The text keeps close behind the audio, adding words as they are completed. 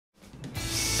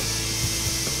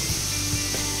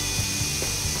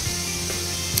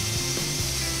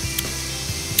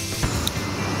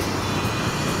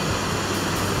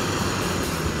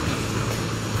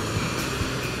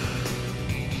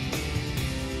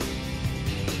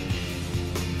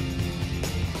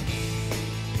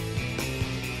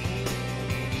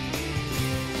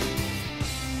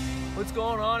What's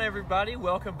going on, everybody?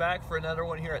 Welcome back for another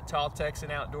one here at Tall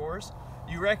Texan Outdoors.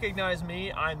 You recognize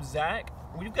me, I'm Zach.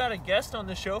 We've got a guest on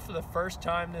the show for the first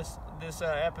time this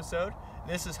episode.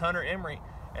 This is Hunter Emery,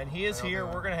 and he is here.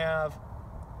 We're going to have,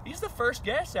 he's the first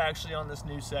guest actually on this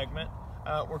new segment.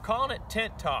 We're calling it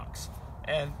Tent Talks,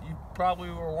 and you probably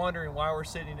were wondering why we're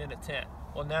sitting in a tent.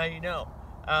 Well, now you know.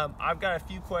 I've got a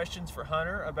few questions for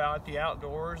Hunter about the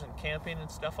outdoors and camping and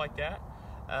stuff like that.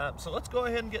 So let's go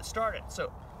ahead and get started.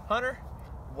 So, Hunter,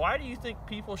 why do you think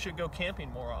people should go camping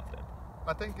more often?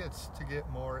 I think it's to get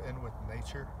more in with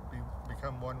nature,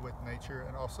 become one with nature,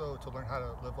 and also to learn how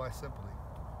to live life simply.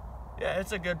 Yeah,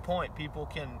 it's a good point. People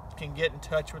can get in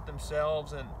touch with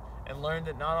themselves and learn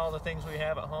that not all the things we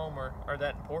have at home are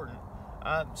that important.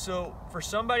 So for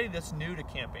somebody that's new to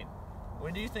camping,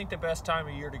 when do you think the best time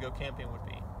of year to go camping would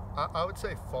be? I would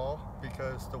say fall,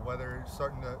 because the weather is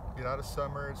starting to get out of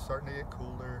summer, it's starting to get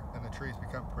cooler, and the trees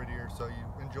become prettier, so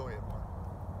you enjoy it more.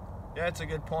 Yeah, that's a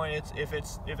good point. If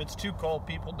it's too cold,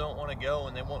 people don't want to go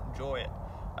and they won't enjoy it.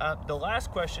 The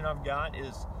last question I've got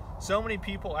is, so many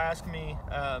people ask me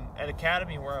at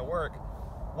Academy where I work,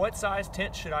 what size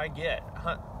tent should I get?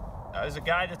 As a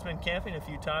guy that's been camping a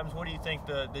few times, what do you think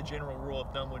the general rule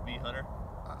of thumb would be, Hunter?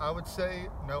 I would say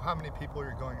know how many people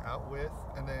you're going out with,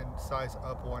 and then size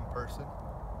up one person.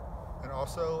 And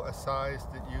also a size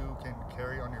that you can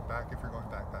carry on your back if you're going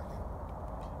backpacking.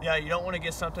 Yeah, you don't want to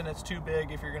get something that's too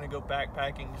big if you're going to go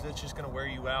backpacking, because it's just going to wear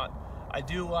you out. I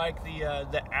do like the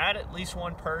add at least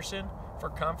one person for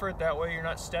comfort. That way you're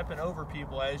not stepping over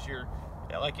people as you're,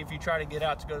 like if you try to get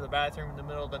out to go to the bathroom in the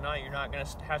middle of the night, you're not going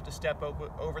to have to step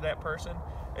over that person.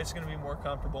 It's going to be more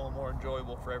comfortable and more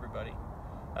enjoyable for everybody.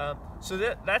 So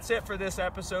that's it for this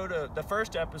episode, the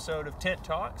first episode of Tent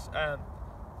Talks.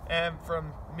 And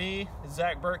from me,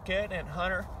 Zach Burkett, and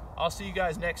Hunter, I'll see you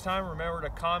guys next time. Remember to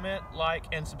comment, like,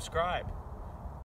 and subscribe.